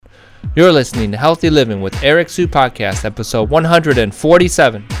You're listening to Healthy Living with Eric Sue Podcast, episode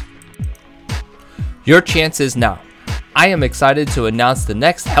 147. Your chance is now. I am excited to announce the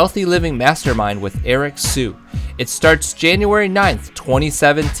next Healthy Living Mastermind with Eric Sue. It starts January 9th,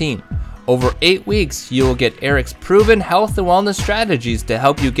 2017. Over 8 weeks, you will get Eric's proven health and wellness strategies to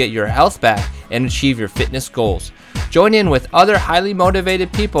help you get your health back and achieve your fitness goals. Join in with other highly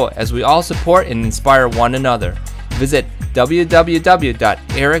motivated people as we all support and inspire one another. Visit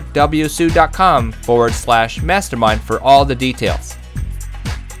www.ericwsue.com/mastermind for all the details.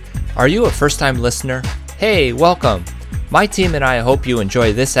 Are you a first-time listener? Hey, welcome. My team and I hope you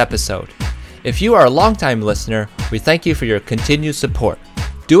enjoy this episode. If you are a long-time listener, we thank you for your continued support.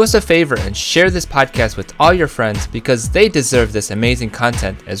 Do us a favor and share this podcast with all your friends because they deserve this amazing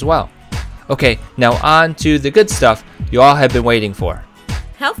content as well. Okay, now on to the good stuff you all have been waiting for.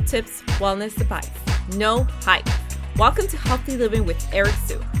 Health tips, wellness advice, no hype. Welcome to Healthy Living with Eric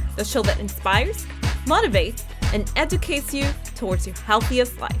Sue, the show that inspires, motivates, and educates you towards your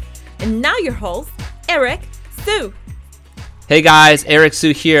healthiest life. And now your host, Eric Sue. Hey guys, Eric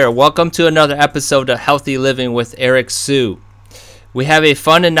Sue here. Welcome to another episode of Healthy Living with Eric Sue. We have a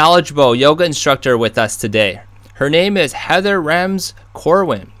fun and knowledgeable yoga instructor with us today. Her name is Heather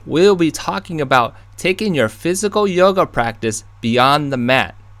Rams-Corwin. We'll be talking about taking your physical yoga practice beyond the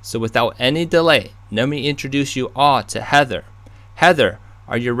mat. So without any delay, let me introduce you all to Heather. Heather,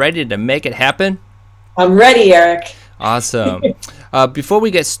 are you ready to make it happen? I'm ready, Eric. Awesome. Before we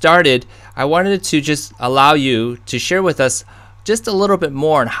get started, I wanted to just allow you to share with us just a little bit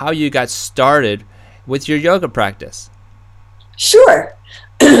more on how you got started with your yoga practice. Sure.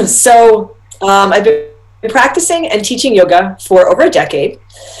 So I've been practicing and teaching yoga for over a decade.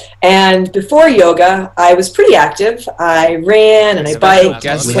 And before yoga, I was pretty active. I ran and I biked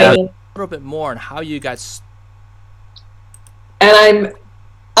and swam. A little bit more on how you got started. And I'm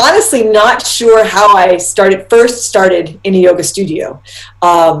honestly not sure how I first started in a yoga studio.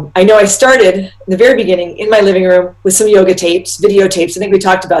 I know I started in the very beginning in my living room with some yoga tapes, videotapes. I think we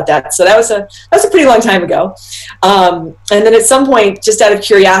talked about that. So that was a pretty long time ago. And then at some point, just out of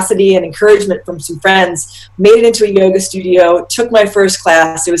curiosity and encouragement from some friends, made it into a yoga studio, took my first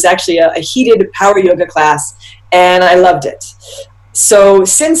class. It was actually a heated power yoga class, and I loved it. So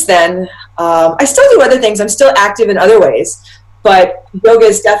since then, I still do other things. I'm still active in other ways. But yoga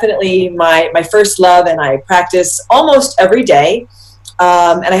is definitely my first love, and I practice almost every day.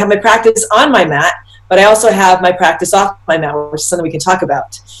 And I have my practice on my mat, but I also have my practice off my mat, which is something we can talk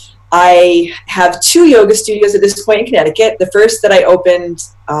about. I have 2 yoga studios at this point in Connecticut. The first that I opened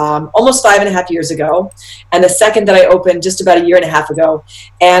almost 5.5 years ago, and the second that I opened just about 1.5 years ago.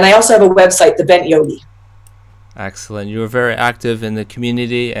 And I also have a website, The Bent Yogi. Excellent. You were very active in the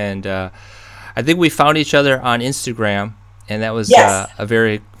community, and I think we found each other on Instagram. And that was yes. A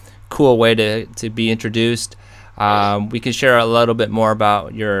very cool way to be introduced. We can share a little bit more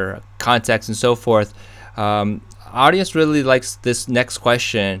about your context and so forth. Audience really likes this next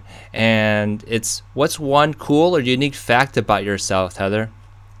question, and it's, what's one cool or unique fact about yourself, Heather?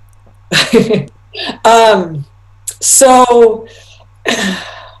 So,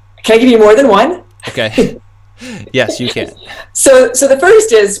 can I give you more than one? Okay. Yes, you can. So the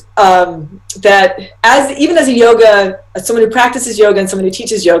first is that even as someone who practices yoga and someone who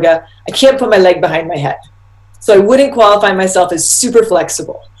teaches yoga, I can't put my leg behind my head. So I wouldn't qualify myself as super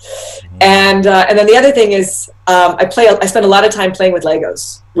flexible. And then the other thing is I spend a lot of time playing with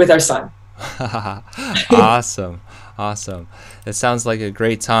Legos with our son. Awesome. It sounds like a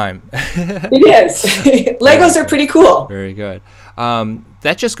great time. It is. Legos are pretty cool. Very good.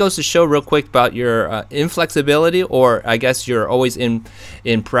 That just goes to show real quick about your inflexibility, or I guess you're always in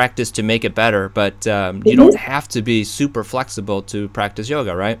practice to make it better, but you don't have to be super flexible to practice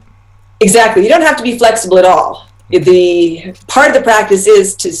yoga, right? Exactly. You don't have to be flexible at all. The part of the practice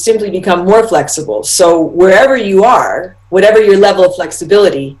is to simply become more flexible. So wherever you are, whatever your level of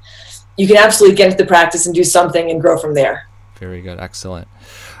flexibility, you can absolutely get into the practice and do something and grow from there. Very good. Excellent.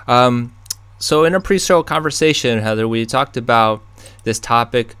 So in a pre-show conversation, Heather, we talked about this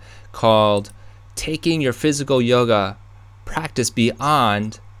topic called taking your physical yoga practice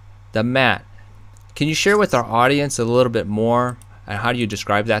beyond the mat. Can you share with our audience a little bit more, and how do you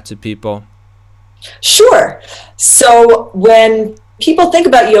describe that to people? Sure. So when people think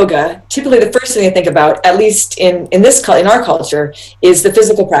about yoga, typically the first thing they think about, at least in our culture, is the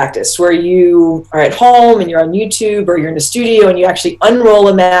physical practice where you are at home and you're on YouTube or you're in a studio and you actually unroll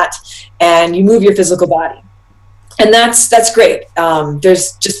a mat and you move your physical body. And that's great.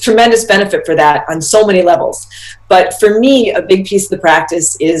 There's just tremendous benefit for that on so many levels. But for me, a big piece of the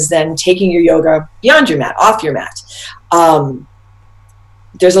practice is then taking your yoga beyond your mat, off your mat.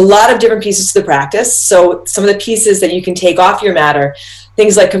 There's a lot of different pieces to the practice. So some of the pieces that you can take off your mat are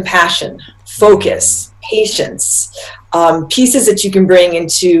things like compassion, focus, patience, pieces that you can bring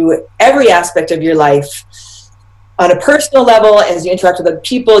into every aspect of your life on a personal level, as you interact with other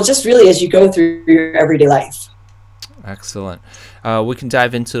people, just really as you go through your everyday life. Excellent. We can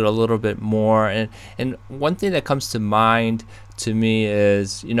dive into it a little bit more. And one thing that comes to mind to me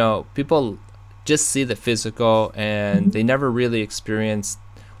is, people just see the physical and they never really experience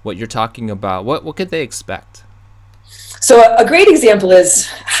what you're talking about. What could they expect? So a great example is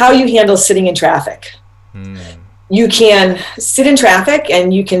how you handle sitting in traffic. You can sit in traffic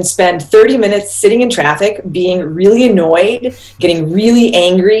and you can spend 30 minutes sitting in traffic being really annoyed, getting really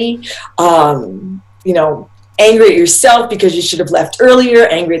angry, angry at yourself because you should have left earlier,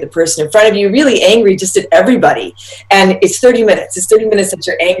 angry at the person in front of you, really angry just at everybody. And it's 30 minutes. It's 30 minutes that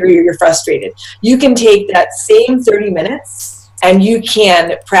you're angry or you're frustrated. You can take that same 30 minutes and you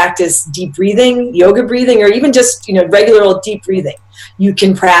can practice deep breathing, yoga breathing, or even just, regular old deep breathing. You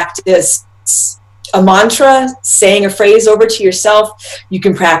can practice a mantra, saying a phrase over to yourself. You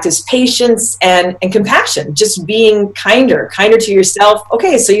can practice patience and compassion, just being kinder to yourself.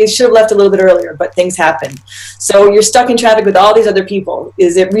 Okay, so you should have left a little bit earlier, but things happen. So you're stuck in traffic with all these other people.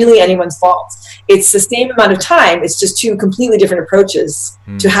 Is it really anyone's fault? It's the same amount of time. It's just two completely different approaches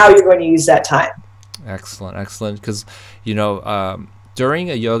to how you're going to use that time. Excellent. Because,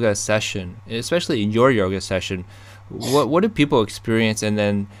 during a yoga session, especially in your yoga session, what do people experience, and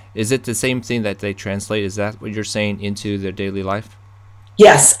then is it the same thing that they translate? Is that what you're saying into their daily life?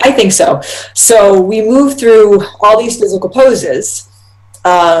 Yes, I think so. So we move through all these physical poses,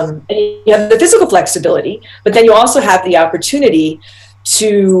 and you have the physical flexibility, but then you also have the opportunity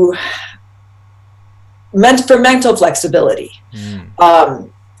for mental flexibility.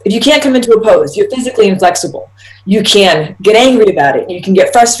 If you can't come into a pose, you're physically inflexible. You can get angry about it. You can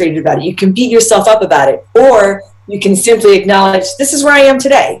get frustrated about it. You can beat yourself up about it. Or you can simply acknowledge, this is where I am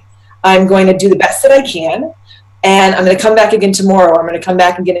today. I'm going to do the best that I can. And I'm going to come back again tomorrow. I'm going to come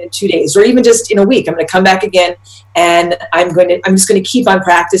back again in 2 days, or even just in a week. I'm going to come back again, and I'm just going to keep on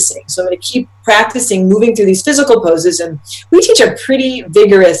practicing. So I'm going to keep practicing moving through these physical poses. And we teach a pretty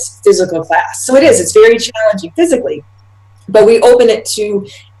vigorous physical class. So it's very challenging physically, but we open it to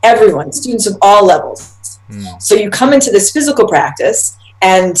everyone, students of all levels. So you come into this physical practice,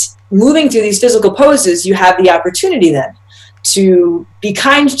 and moving through these physical poses, you have the opportunity then to be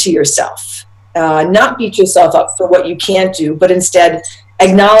kind to yourself, not beat yourself up for what you can't do, but instead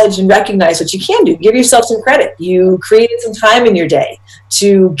acknowledge and recognize what you can do. Give yourself some credit. You created some time in your day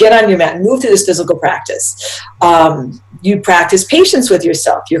to get on your mat and move through this physical practice. You practice patience with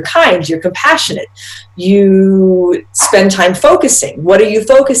yourself. You're kind. You're compassionate. You spend time focusing. What are you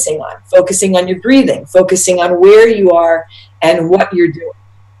focusing on? Focusing on your breathing, focusing on where you are and what you're doing.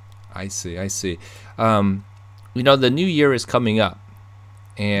 I see. The new year is coming up,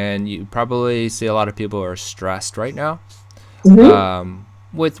 and you probably see a lot of people are stressed right now,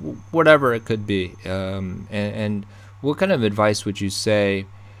 with whatever it could be. And what kind of advice would you say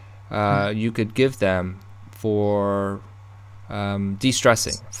you could give them for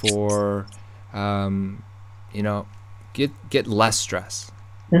de-stressing, for get less stress?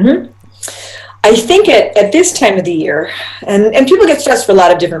 I think at this time of the year, and people get stressed for a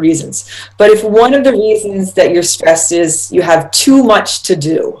lot of different reasons, but if one of the reasons that you're stressed is you have too much to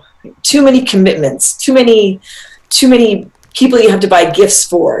do, too many commitments, too many people you have to buy gifts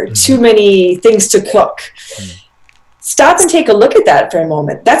for, too many things to cook, stop and take a look at that for a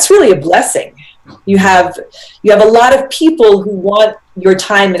moment. That's really a blessing. You have a lot of people who want your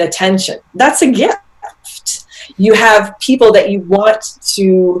time and attention. That's a gift. You have people that you want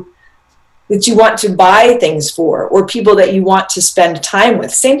to buy things for, or people that you want to spend time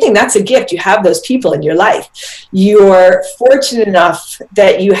with. Same thing, that's a gift. You have those people in your life. You're fortunate enough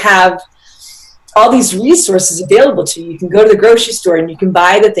that you have all these resources available to you. You can go to the grocery store and you can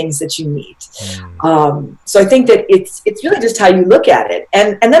buy the things that you need. So I think that it's really just how you look at it.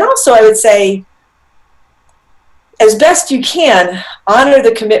 And then also I would say, as best you can, honor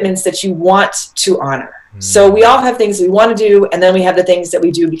the commitments that you want to honor. So we all have things we want to do, and then we have the things that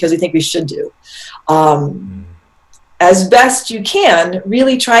we do because we think we should do. As best you can,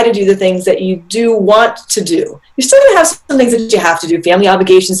 really try to do the things that you do want to do. You're still going to have some things that you have to do, family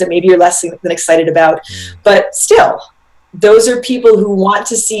obligations that maybe you're less than excited about, but still, those are people who want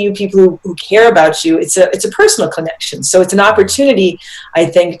to see you, people who care about you. It's a personal connection. So it's an opportunity, I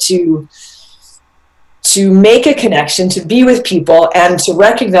think, to make a connection, to be with people, and to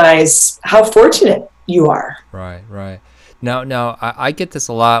recognize how fortunate you are. Right. Now, I get this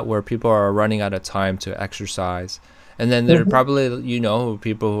a lot where people are running out of time to exercise, And then there are probably,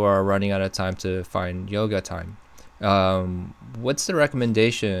 people who are running out of time to find yoga time. What's the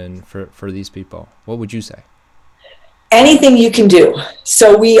recommendation for these people? What would you say? Anything you can do.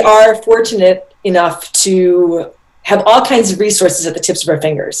 So we are fortunate enough to have all kinds of resources at the tips of our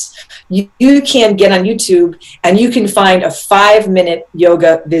fingers. You can get on YouTube and you can find a 5-minute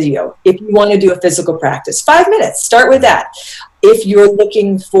yoga video if you want to do a physical practice. 5 minutes, start with that. If you're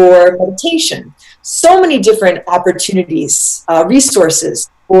looking for meditation, so many different opportunities, resources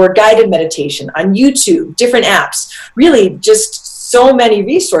for guided meditation on YouTube, different apps, really just so many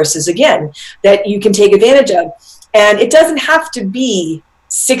resources, again, that you can take advantage of. And it doesn't have to be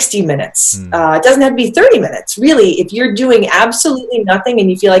 60 minutes. It doesn't have to be 30 minutes. Really, if you're doing absolutely nothing and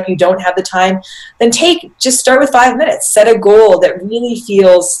you feel like you don't have the time, then just start with 5 minutes. Set a goal that really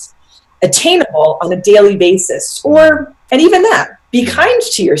feels attainable on a daily basis. And even that, be kind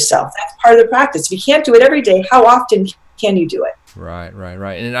to yourself. That's part of the practice. If you can't do it every day, how often can you do it? Right.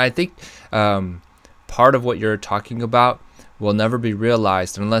 And I think part of what you're talking about will never be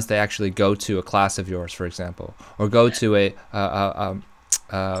realized unless they actually go to a class of yours, for example, or go to a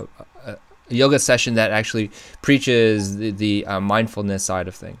yoga session that actually preaches the mindfulness side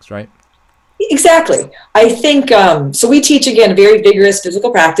of things, right? Exactly. I think, so we teach, again, very vigorous physical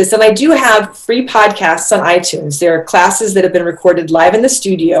practice, and I do have free podcasts on iTunes. There are classes that have been recorded live in the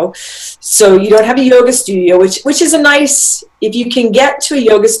studio, so you don't have a yoga studio, which is a nice, if you can get to a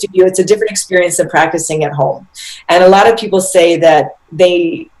yoga studio, it's a different experience than practicing at home. And a lot of people say that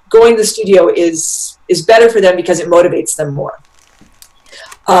going to the studio is better for them because it motivates them more.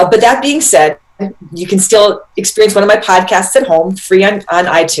 But that being said, you can still experience one of my podcasts at home, free on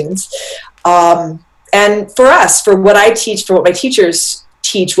iTunes. And for us, for what I teach, for what my teachers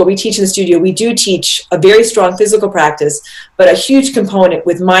teach, what we teach in the studio, we do teach a very strong physical practice, but a huge component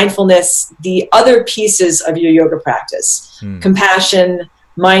with mindfulness, the other pieces of your yoga practice, compassion,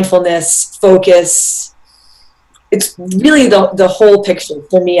 mindfulness, focus. It's really the whole picture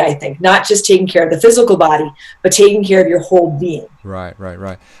for me, I think, not just taking care of the physical body, but taking care of your whole being. Right.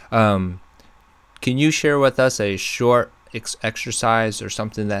 Can you share with us a short exercise or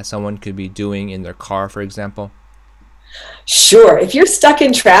something that someone could be doing in their car, for example? Sure. If you're stuck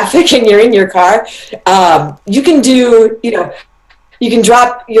in traffic and you're in your car, you can you can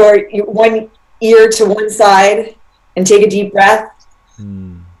drop your one ear to one side and take a deep breath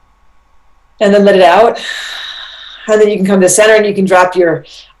and then let it out. And then you can come to the center and you can drop your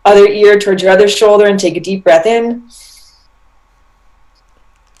other ear towards your other shoulder and take a deep breath in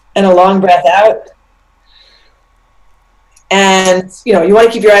and a long breath out. And, you want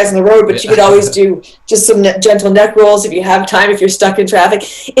to keep your eyes on the road, but you could always do just some gentle neck rolls if you have time, if you're stuck in traffic.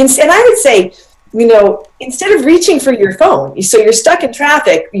 And I would say, instead of reaching for your phone, so you're stuck in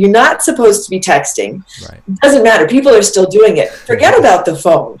traffic, you're not supposed to be texting. Right. It doesn't matter. People are still doing it. Forget about the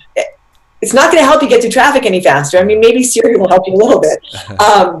phone. It's not going to help you get through traffic any faster. I mean, maybe Siri will help you a little bit.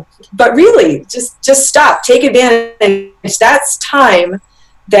 But really, just stop. Take advantage. That's time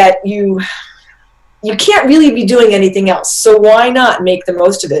that you can't really be doing anything else. So why not make the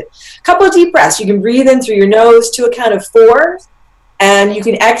most of it? A couple of deep breaths. You can breathe in through your nose to a count of 4, and you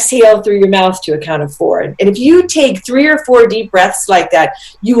can exhale through your mouth to a count of 4. And if you take 3 or 4 deep breaths like that,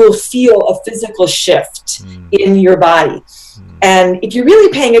 you will feel a physical shift in your body. And if you're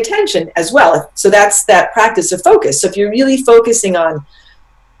really paying attention as well, so that's that practice of focus. So if you're really focusing on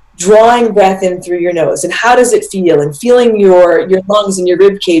drawing breath in through your nose and how does it feel, and feeling your lungs and your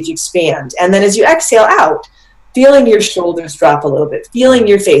rib cage expand, and then as you exhale out, feeling your shoulders drop a little bit, feeling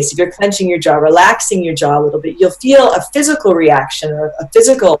your face, if you're clenching your jaw, relaxing your jaw a little bit, you'll feel a physical reaction or a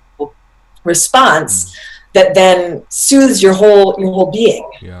physical response that then soothes your whole being.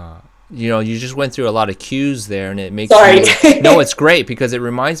 Yeah. You just went through a lot of cues there, and it makes Sorry. No, it's great, because it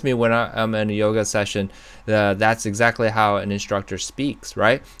reminds me when I'm in a yoga session, that's exactly how an instructor speaks,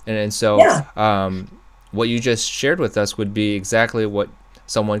 right? And so what you just shared with us would be exactly what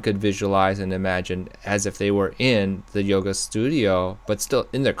someone could visualize and imagine as if they were in the yoga studio, but still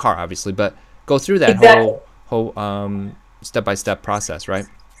in their car, obviously, but go through that whole step-by-step process, right?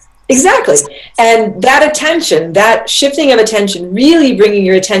 Exactly. And that attention, that shifting of attention, really bringing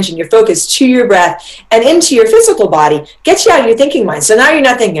your attention, your focus to your breath and into your physical body, gets you out of your thinking mind. So now you're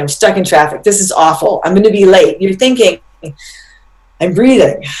not thinking, I'm stuck in traffic, this is awful, I'm going to be late. You're thinking, I'm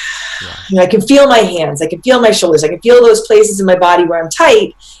breathing. I can feel my hands, I can feel my shoulders, I can feel those places in my body where I'm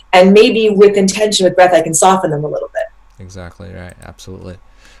tight, and maybe with intention, with breath, I can soften them a little bit. Exactly right. Absolutely.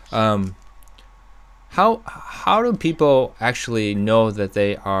 How do people actually know that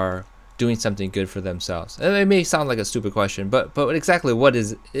they are doing something good for themselves? And it may sound like a stupid question, but exactly what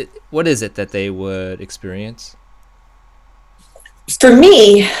is it that they would experience? For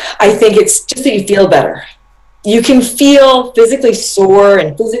me, I think it's just that you feel better. You can feel physically sore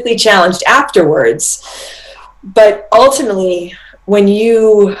and physically challenged afterwards, but ultimately, when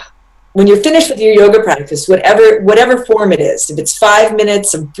you're finished with your yoga practice, whatever form it is, if it's 5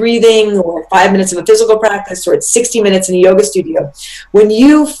 minutes of breathing or 5 minutes of a physical practice, or it's 60 minutes in a yoga studio, when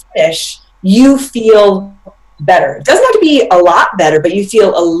you finish, you feel better. It doesn't have to be a lot better, but you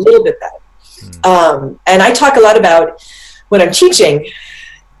feel a little bit better. And I talk a lot about, when I'm teaching,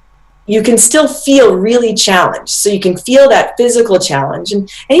 you can still feel really challenged. So you can feel that physical challenge and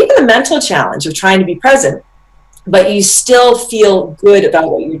even the mental challenge of trying to be present, but you still feel good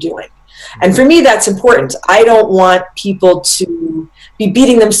about what you're doing. And for me, that's important. I don't want people to be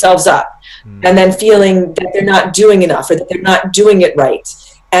beating themselves up and then feeling that they're not doing enough or that they're not doing it right,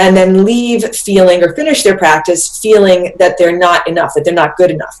 and then leave feeling, or finish their practice feeling, that they're not enough, that they're not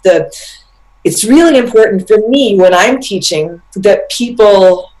good enough. It's really important for me when I'm teaching that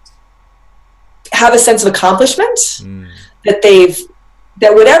people have a sense of accomplishment, that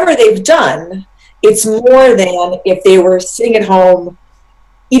whatever they've done, it's more than if they were sitting at home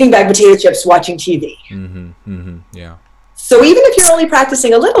eating bag potato chips watching TV. Yeah. So even if you're only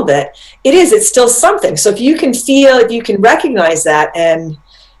practicing a little bit, it's still something. So if you can recognize that and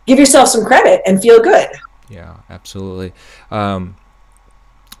give yourself some credit and feel good. Yeah, absolutely.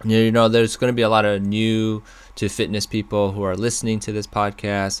 There's going to be a lot of new to fitness people who are listening to this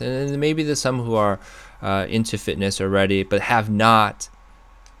podcast, and maybe there's some who are into fitness already but have not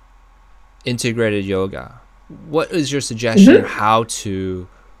integrated yoga. What is your suggestion how to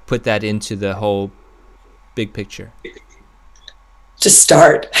put that into the whole big picture? Just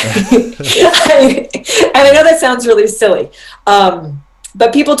start. And I know that sounds really silly.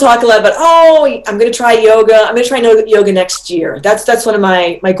 But people talk a lot about, I'm going to try yoga. I'm going to try yoga next year. That's one of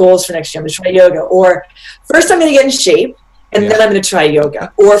my goals for next year. I'm going to try yoga. Or first I'm going to get in shape, and then I'm going to try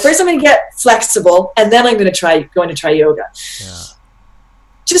yoga. Or first I'm going to get flexible, and then I'm going to try yoga. Yeah.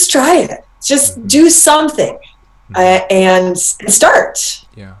 Just try it. Just do something and start.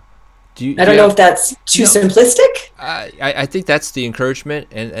 Yeah. I don't know if that's too simplistic. I think that's the encouragement,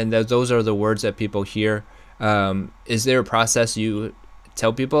 and those are the words that people hear. Is there a process you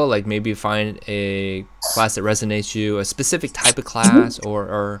tell people, like maybe find a class that resonates you, a specific type of class,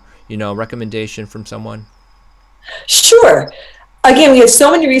 or recommendation from someone? Sure. Again, we have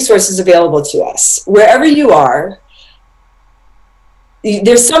so many resources available to us. Wherever you are,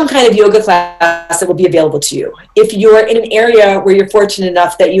 there's some kind of yoga class that will be available to you. If you're in an area where you're fortunate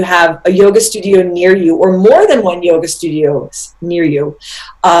enough that you have a yoga studio near you, or more than one yoga studio near you,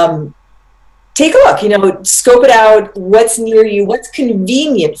 take a look, scope it out, what's near you, what's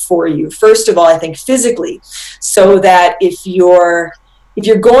convenient for you, first of all, I think physically, so that if you're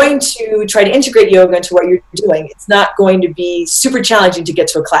going to try to integrate yoga into what you're doing, it's not going to be super challenging to get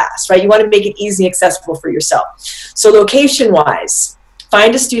to a class, right? You want to make it easy and accessible for yourself. So location-wise,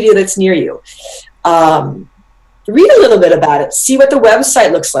 find a studio that's near you. Read a little bit about it. See what the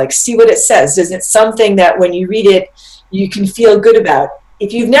website looks like. See what it says. Is it something that when you read it, you can feel good about?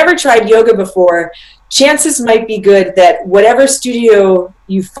 If you've never tried yoga before, chances might be good that whatever studio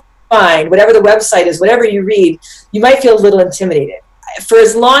you find, whatever the website is, whatever you read, you might feel a little intimidated. For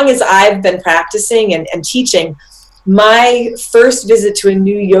as long as I've been practicing and teaching, my first visit to a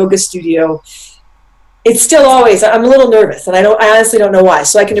new yoga studio, it's still always, I'm a little nervous, and I honestly don't know why.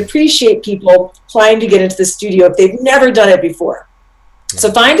 So I can appreciate people trying to get into the studio if they've never done it before.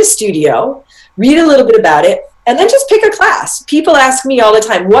 So find a studio, read a little bit about it, and then just pick a class. People ask me all the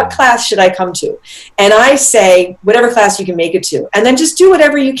time, what class should I come to? And I say, whatever class you can make it to. And then just do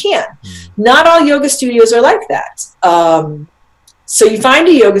whatever you can. Not all yoga studios are like that. So you find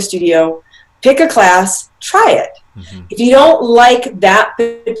a yoga studio, pick a class, try it. If you don't like that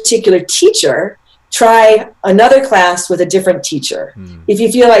particular teacher, try another class with a different teacher. If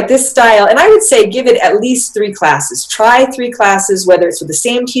you feel like this style, and I would say give it at least 3 classes. Try 3 classes, whether it's with the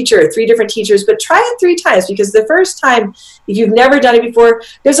same teacher or 3 different teachers, but try it 3 times, because the first time, if you've never done it before,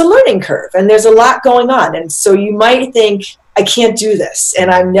 there's a learning curve and there's a lot going on. And so you might think, I can't do this,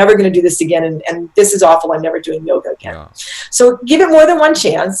 and I'm never going to do this again, and this is awful, I'm never doing yoga again. Yeah. So give it more than one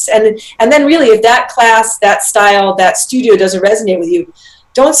chance, and then really, if that class, that style, that studio doesn't resonate with you,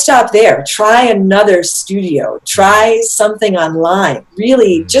 don't stop there. Try another studio. Try something online.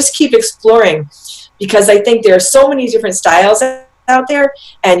 Really, just keep exploring, because I think there are so many different styles out there,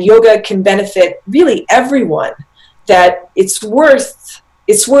 and yoga can benefit really everyone, that it's worth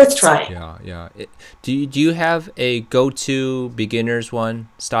trying. Yeah. Do you have a go-to beginner's one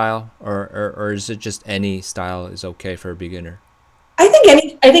style, or is it just any style is okay for a beginner? I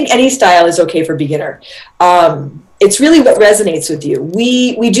think any style is okay for beginner. it's really what resonates with you.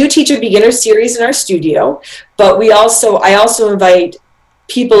 We do teach a beginner series in our studio, but I also invite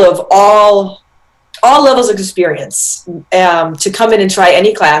people of all levels of experience to come in and try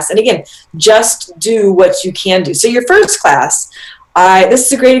any class. And again, just do what you can do. So your first class, this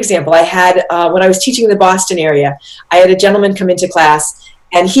is a great example. I had, when I was teaching in the Boston area, I had a gentleman come into class,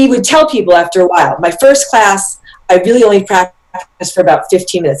 and he would tell people after a while, my first class, I really only practiced for about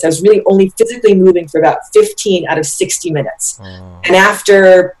 15 minutes. I was really only physically moving for about 15 out of 60 minutes. And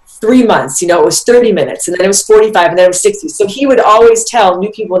after 3 months, it was 30 minutes, and then it was 45, and then it was 60. So he would always tell new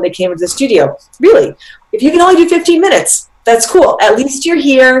people when they came into the studio, really, if you can only do 15 minutes, that's cool. At least you're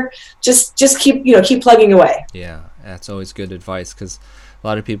here. Just keep plugging away. Yeah, that's always good advice, because a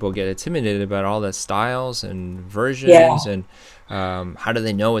lot of people get intimidated about all the styles and versions, and how do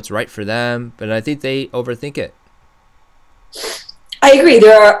they know it's right for them? But I think they overthink it. I agree.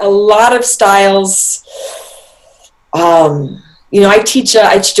 There are a lot of styles. I teach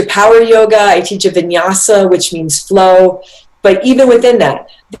a power yoga. I teach a vinyasa, which means flow. But even within that,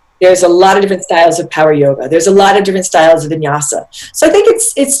 there's a lot of different styles of power yoga. There's a lot of different styles of vinyasa. So I think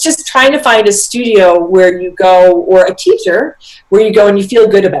it's just trying to find a studio where you go, or a teacher where you go and you feel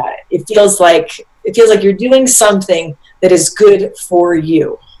good about it. It feels like you're doing something that is good for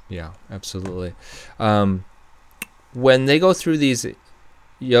you. Yeah, absolutely. When they go through these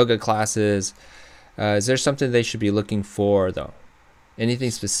yoga classes, is there something they should be looking for, though?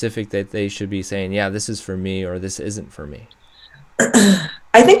 Anything specific that they should be saying, yeah, this is for me, or this isn't for me?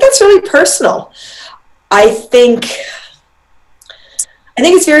 I think that's really personal. I think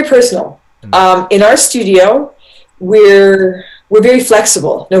it's very personal. In our studio, we're very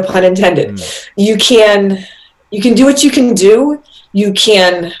flexible, no pun intended. You can do what you can do. You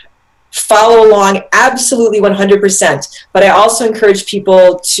can follow along absolutely 100%. But I also encourage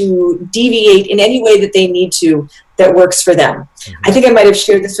people to deviate in any way that they need to that works for them. I think I might have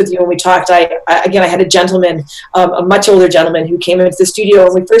shared this with you when we talked. I had a gentleman, a much older gentleman, who came into the studio.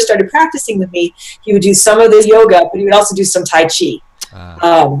 When we first started practicing with me, he would do some of the yoga, but he would also do some Tai Chi.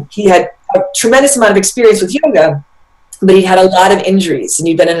 He had a tremendous amount of experience with yoga, but he had a lot of injuries, and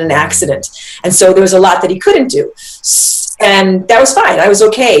he'd been in an accident. And so there was a lot that he couldn't do. And that was fine. I was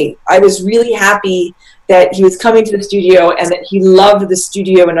okay. I was really happy that he was coming to the studio, and that he loved the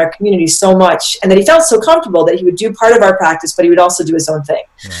studio and our community so much, and that he felt so comfortable that he would do part of our practice, but he would also do his own thing.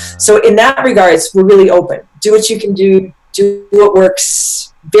 So in that regards, we're really open. Do what you can do what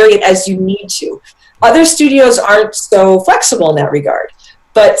works, vary it as you need to. Other studios aren't so flexible in that regard,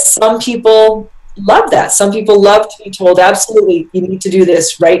 but some people love that. Some people love to be told, absolutely, you need to do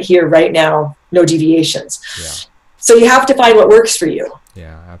this right here, right now, no deviations. Yeah. So you have to find what works for you.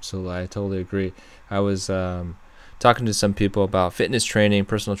 Yeah, absolutely. I totally agree. I was talking to some people about fitness training,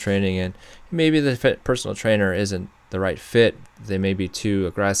 personal training, and maybe the personal trainer isn't the right fit. They may be too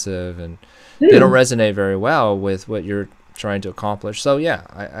aggressive, and they don't resonate very well with what you're trying to accomplish. So yeah,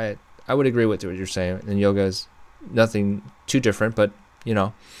 I would agree with what you're saying. And yoga is nothing too different, but you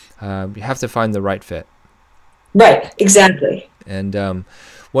have to find the right fit. Right, exactly. And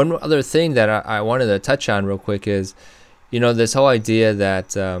one other thing that I wanted to touch on real quick is, this whole idea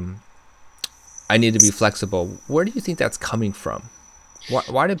that I need to be flexible. Where do you think that's coming from?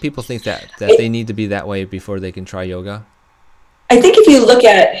 Why do people think that they need to be that way before they can try yoga? I think if you look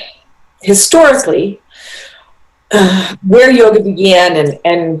at historically where yoga began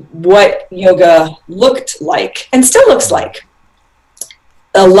and what yoga looked like and still looks like,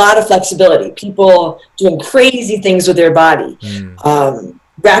 a lot of flexibility. People doing crazy things with their body,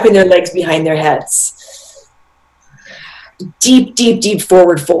 wrapping their legs behind their heads. Deep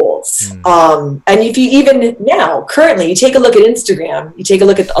forward folds. And if you even now, currently, you take a look at Instagram, you take a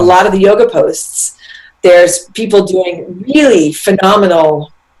look at a lot of the yoga posts, there's people doing really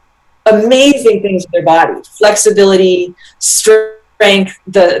phenomenal, amazing things with their body. Flexibility, strength,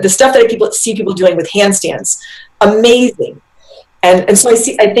 the stuff that people see people doing with handstands. Amazing. And so I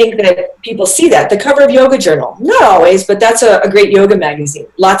think that people see that. The cover of Yoga Journal, not always, but that's a great yoga magazine.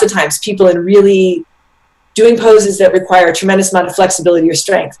 Lots of times people in really doing poses that require a tremendous amount of flexibility or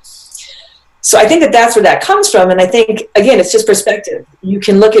strength. So I think that that's where that comes from. And I think, again, it's just perspective. You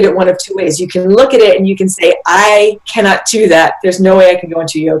can look at it one of two ways. You can look at it and you can say, I cannot do that. There's no way I can go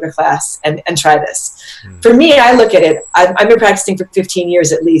into a yoga class and try this. For me, I look at it. I've been practicing for 15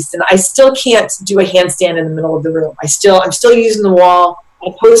 years at least, and I still can't do a handstand in the middle of the room. I'm still using the wall.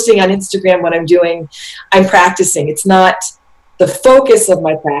 I'm posting on Instagram what I'm doing. I'm practicing. It's not the focus of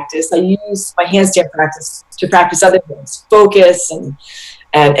my practice. I use my handstand practice to practice other things, focus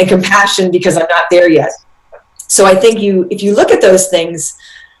and compassion, because I'm not there yet. So I think if you look at those things,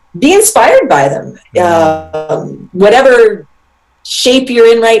 be inspired by them. Whatever shape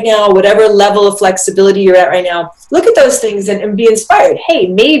you're in right now, whatever level of flexibility you're at right now, look at those things and be inspired. Hey,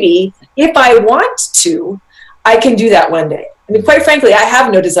 maybe if I want to, I can do that one day. I mean, quite frankly, I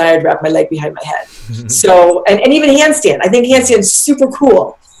have no desire to wrap my leg behind my head. So, and even handstand. I think handstand's super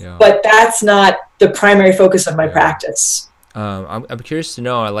cool, but that's not the primary focus of my practice. I'm curious to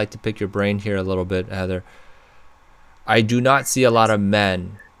know, I'd like to pick your brain here a little bit, Heather. I do not see a lot of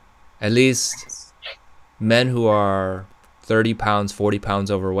men, at least men who are 30 pounds, 40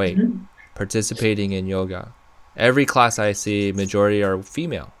 pounds overweight, participating in yoga. Every class I see, majority are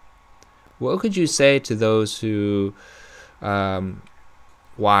female. What could you say to those who,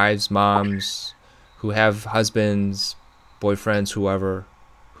 wives, moms, who have husbands, boyfriends, whoever,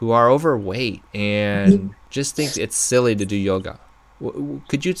 who are overweight and just think it's silly to do yoga?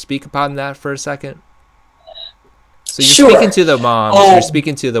 Could you speak upon that for a second? So you're speaking to the moms, you're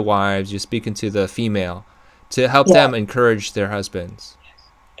speaking to the wives, you're speaking to the female to help them encourage their husbands.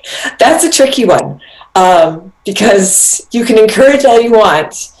 That's a tricky one, because you can encourage all you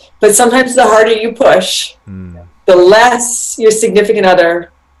want, but sometimes the harder you push, the less your significant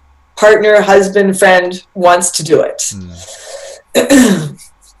other, partner, husband, friend wants to do it.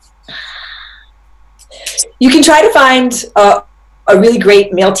 You can try to find a really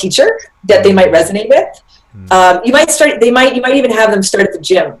great male teacher that they might resonate with. You might even have them start at the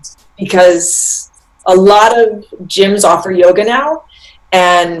gym, because a lot of gyms offer yoga now,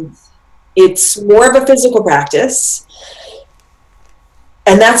 and it's more of a physical practice,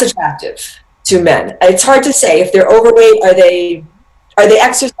 and that's attractive to men. It's hard to say if they're overweight. Are they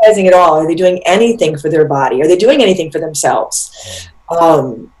exercising at all? Are they doing anything for their body? Are they doing anything for themselves?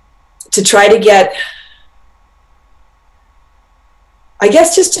 To try to get, I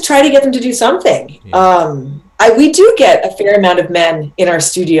guess, just to try to get them to do something. We do get a fair amount of men in our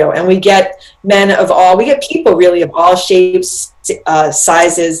studio, and we get people really of all shapes,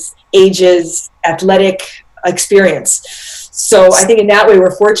 sizes, ages, athletic experience. So I think in that way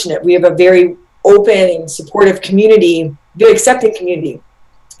we're fortunate. We have a very open and supportive community, very accepting community.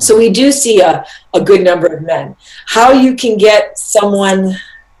 So we do see a good number of men. How you can get someone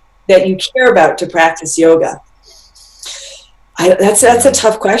that you care about to practice yoga, that's a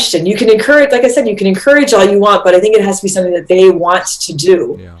tough question. You can encourage, like I said, you can encourage all you want, but I think it has to be something that they want to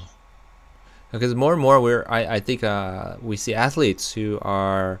do. Yeah. Because more and more I think we see athletes who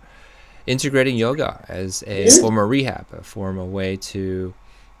are integrating yoga as a form of rehab, a way to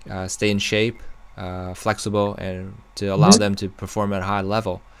stay in shape, flexible, and to allow them to perform at a high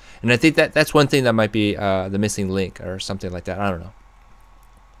level. And I think that's one thing that might be the missing link or something like that. I don't know.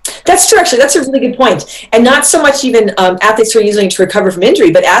 That's true, actually. That's a really good point. And not so much even athletes who are using it to recover from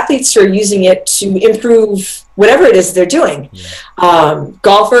injury, but athletes who are using it to improve whatever it is they're doing.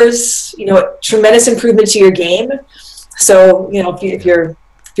 Golfers, tremendous improvement to your game. So, if your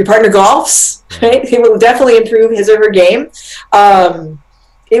partner golfs, right, it will definitely improve his or her game.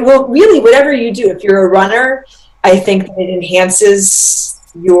 It will really, whatever you do, if you're a runner, I think that it enhances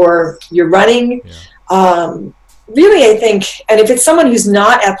your running. Really, I think, and if it's someone who's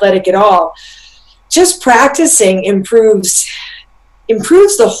not athletic at all, just practicing improves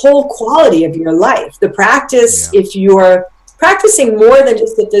the whole quality of your life. The practice, if you're practicing more than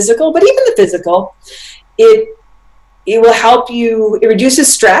just the physical, but even the physical, it will help you. It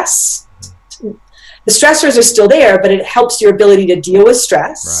reduces stress. The stressors are still there, but it helps your ability to deal with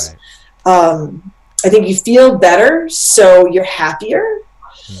stress. Right. I think you feel better, so you're happier.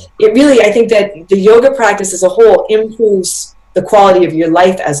 It really, I think that the yoga practice as a whole improves the quality of your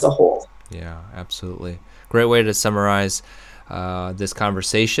life as a whole. Yeah, absolutely. Great way to summarize this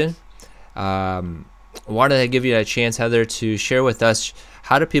conversation. Wanted to give you a chance, Heather, to share with us,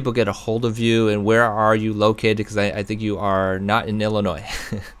 how do people get a hold of you and where are you located? Because I think you are not in Illinois.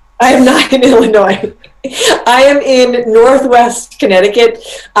 I am not in Illinois. I am in Northwest Connecticut.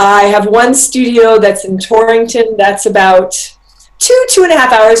 I have one studio that's in Torrington. That's about 2.5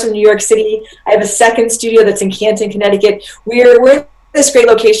 hours from New York City. I have a second studio that's in Canton, Connecticut. We're in this great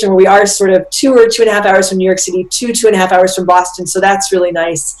location where we are sort of 2 or 2.5 hours from New York City, 2.5 hours from Boston. So that's really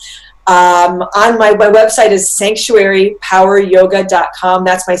nice. On my website is sanctuarypoweryoga.com.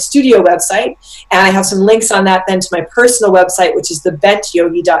 That's my studio website. And I have some links on that then to my personal website, which is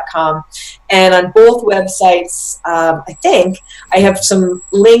thebentyogi.com. And on both websites, I think I have some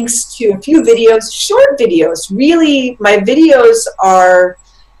links to a few videos, short videos. Really, my videos are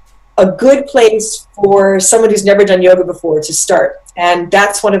a good place for someone who's never done yoga before to start. And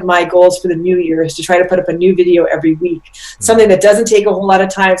that's one of my goals for the new year, is to try to put up a new video every week. Something that doesn't take a whole lot of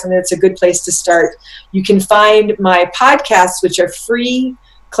time, something that's a good place to start. You can find my podcasts, which are free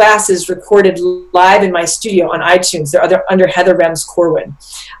classes recorded live in my studio on iTunes. They're under Heather Rems Corwin.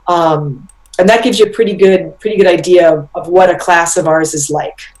 And that gives you a pretty good idea of what a class of ours is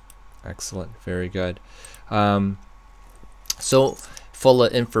like. Excellent. Very good. So full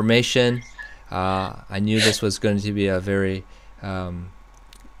of information. I knew this was going to be a very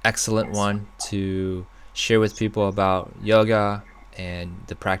excellent one to share with people about yoga and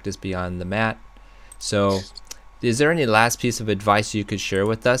the practice beyond the mat. So is there any last piece of advice you could share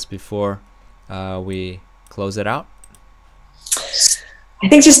with us before we close it out? I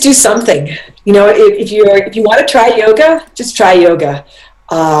think just do something. If you want to try yoga, just try yoga.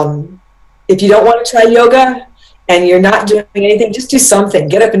 If you don't want to try yoga and you're not doing anything, just do something.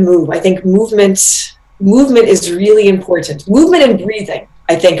 Get up and move. I think movement is really important. Movement and breathing,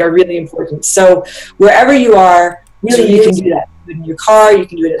 I think, are really important. So wherever you are, really you can do that. You can do it in your car, you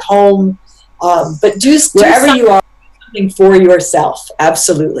can do it at home. But wherever you are, something for yourself,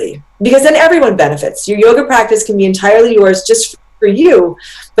 absolutely. Because then everyone benefits. Your yoga practice can be entirely yours just for you,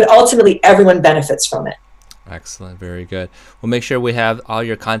 but ultimately everyone benefits from it. Excellent. Very good. We'll make sure we have all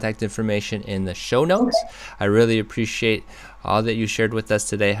your contact information in the show notes. I really appreciate all that you shared with us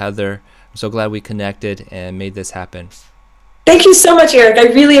today, Heather. I'm so glad we connected and made this happen. Thank you so much, Eric.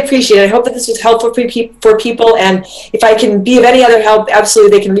 I really appreciate it. I hope that this was helpful for people. And if I can be of any other help,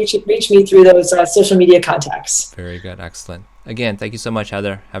 absolutely, they can reach me through those social media contacts. Very good. Excellent. Again, thank you so much,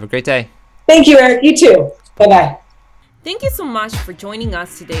 Heather. Have a great day. Thank you, Eric. You too. Bye-bye. Thank you so much for joining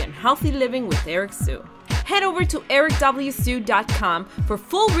us today on Healthy Living with Eric Sue. Head over to ericwsue.com for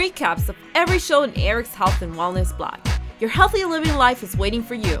full recaps of every show in Eric's Health and Wellness blog. Your healthy living life is waiting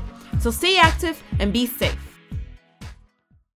for you. So stay active and be safe.